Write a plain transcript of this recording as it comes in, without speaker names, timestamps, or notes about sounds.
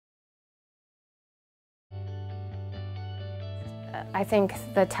I think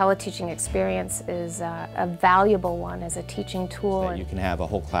the teleteaching experience is a valuable one as a teaching tool. That you can have a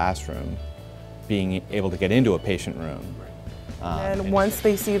whole classroom being able to get into a patient room. And once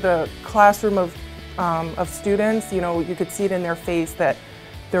they see the classroom of students, you could see it in their face that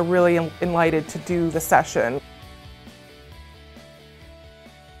they're really enlightened to do the session.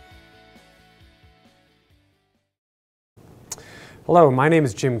 Hello, my name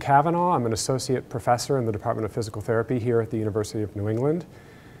is Jim Cavanaugh. I'm an associate professor in the Department of Physical Therapy here at the University of New England.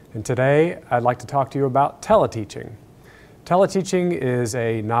 And today I'd like to talk to you about teleteaching. Teleteaching is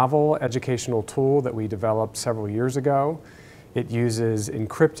a novel educational tool that we developed several years ago. It uses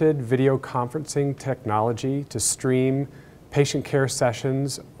encrypted video conferencing technology to stream patient care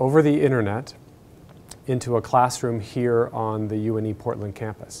sessions over the internet into a classroom here on the UNE Portland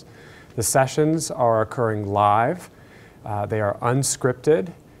campus. The sessions are occurring live. They are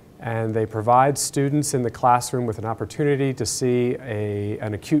unscripted, and they provide students in the classroom with an opportunity to see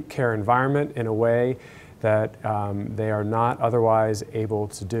an acute care environment in a way that they are not otherwise able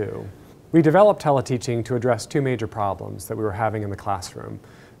to do. We developed teleteaching to address two major problems that we were having in the classroom.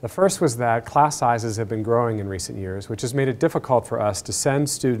 The first was that class sizes have been growing in recent years, which has made it difficult for us to send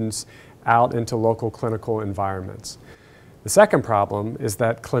students out into local clinical environments. The second problem is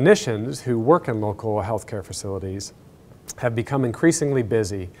that clinicians who work in local healthcare facilities have become increasingly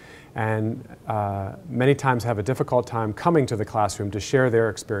busy and many times have a difficult time coming to the classroom to share their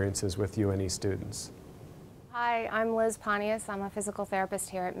experiences with UNE students. Hi, I'm Liz Pontius. I'm a physical therapist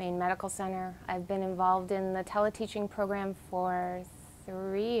here at Maine Medical Center. I've been involved in the teleteaching program for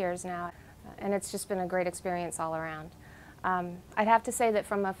 3 years now, and it's just been a great experience all around. I'd have to say that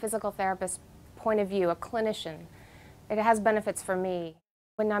from a physical therapist point of view, a clinician, it has benefits for me.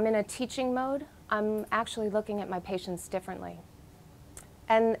 When I'm in a teaching mode, I'm actually looking at my patients differently.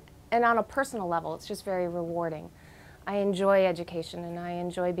 And on a personal level, it's just very rewarding. I enjoy education and I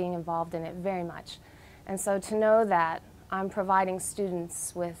enjoy being involved in it very much. And so to know that I'm providing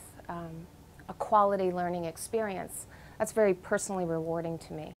students with a quality learning experience, that's very personally rewarding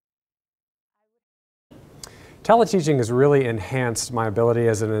to me. Teleteaching has really enhanced my ability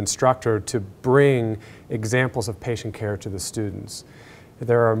as an instructor to bring examples of patient care to the students.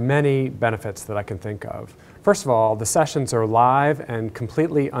 There are many benefits that I can think of. First of all, the sessions are live and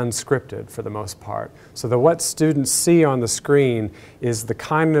completely unscripted for the most part, so that what students see on the screen is the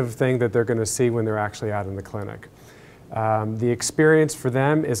kind of thing that they're going to see when they're actually out in the clinic. The experience for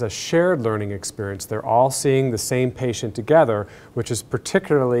them is a shared learning experience. They're all seeing the same patient together, which is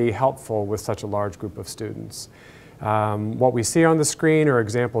particularly helpful with such a large group of students. What we see on the screen are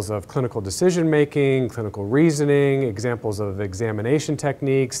examples of clinical decision making, clinical reasoning, examples of examination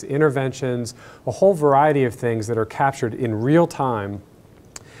techniques, interventions, a whole variety of things that are captured in real time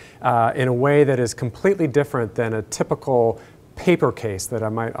in a way that is completely different than a typical paper case that I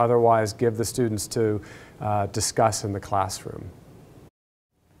might otherwise give the students to discuss in the classroom.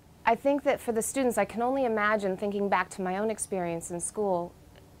 I think that for the students, I can only imagine, thinking back to my own experience in school,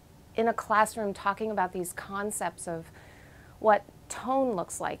 in a classroom talking about these concepts of what tone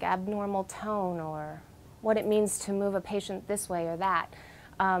looks like, abnormal tone, or what it means to move a patient this way or that.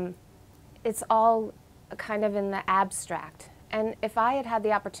 It's all kind of in the abstract. And if I had had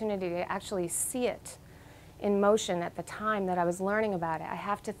the opportunity to actually see it in motion at the time that I was learning about it, I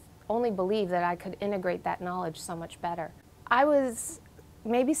have to only believe that I could integrate that knowledge so much better. I was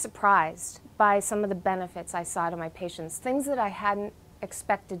maybe surprised by some of the benefits I saw to my patients, things that I hadn't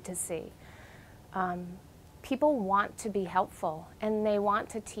expected to see. People want to be helpful and they want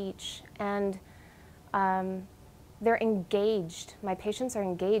to teach, and they're engaged. My patients are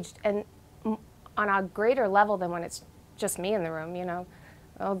engaged, and on a greater level than when it's just me in the room,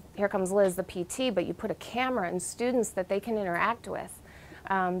 Oh, here comes Liz, the PT, but you put a camera and students that they can interact with.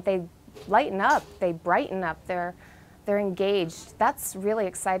 They lighten up, they brighten up, they're engaged. That's really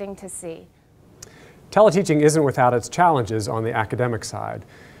exciting to see. Teleteaching isn't without its challenges on the academic side.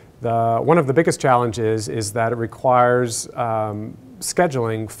 One of the biggest challenges is that it requires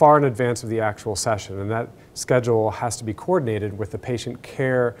scheduling far in advance of the actual session, and that schedule has to be coordinated with the patient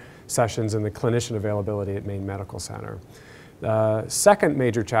care sessions and the clinician availability at Maine Medical Center. The second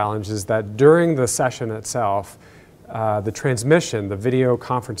major challenge is that during the session itself, the transmission, the video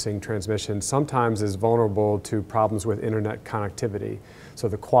conferencing transmission, sometimes is vulnerable to problems with internet connectivity, so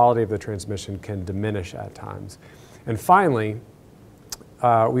the quality of the transmission can diminish at times. And finally,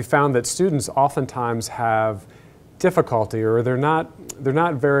 we found that students oftentimes have difficulty, or they're not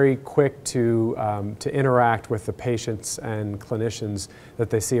very quick to interact with the patients and clinicians that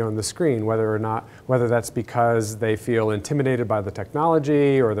they see on the screen, whether that's because they feel intimidated by the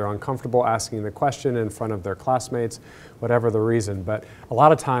technology or they're uncomfortable asking the question in front of their classmates, whatever the reason. But a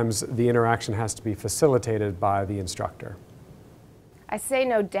lot of times the interaction has to be facilitated by the instructor. I say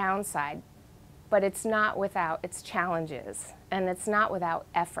no downside, but it's not without its challenges, and it's not without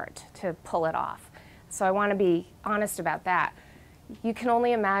effort to pull it off. So I want to be honest about that. You can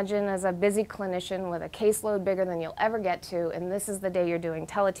only imagine as a busy clinician with a caseload bigger than you'll ever get to, and this is the day you're doing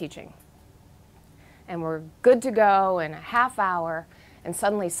teleteaching. And we're good to go in a half hour, and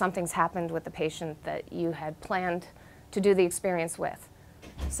suddenly something's happened with the patient that you had planned to do the experience with.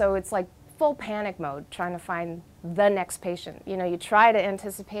 So it's like full panic mode, trying to find the next patient. You know, you try to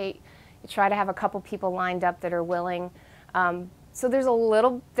anticipate, you try to have a couple people lined up that are willing. So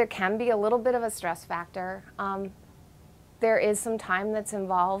there can be a little bit of a stress factor. There is some time that's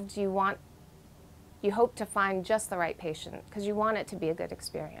involved. You hope to find just the right patient because you want it to be a good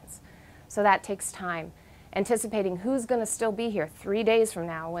experience. So that takes time. Anticipating who's going to still be here 3 days from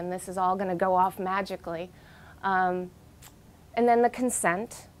now when this is all going to go off magically. And then the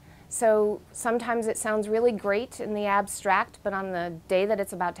consent. So sometimes it sounds really great in the abstract, but on the day that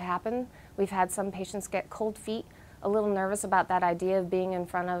it's about to happen, we've had some patients get cold feet, a little nervous about that idea of being in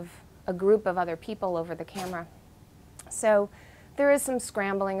front of a group of other people over the camera. So there is some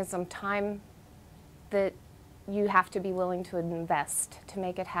scrambling and some time that you have to be willing to invest to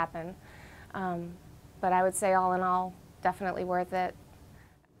make it happen. But I would say all in all, definitely worth it.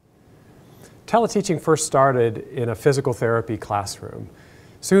 Teleteaching first started in a physical therapy classroom.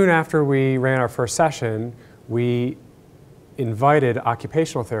 Soon after we ran our first session, we invited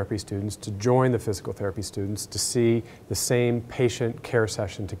occupational therapy students to join the physical therapy students to see the same patient care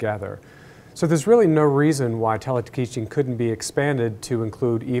session together. So there's really no reason why teleteaching couldn't be expanded to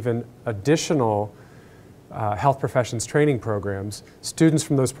include even additional health professions training programs, students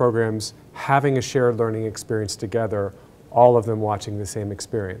from those programs having a shared learning experience together, all of them watching the same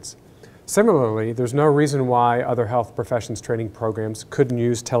experience. Similarly, there's no reason why other health professions training programs couldn't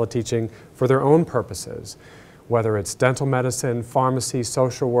use teleteaching for their own purposes, whether it's dental medicine, pharmacy,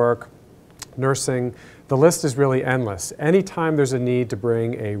 social work, nursing. The list is really endless. Anytime there's a need to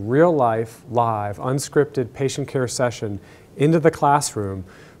bring a real-life, live, unscripted patient care session into the classroom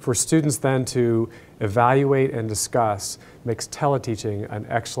for students then to evaluate and discuss makes teleteaching an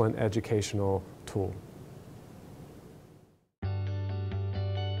excellent educational tool.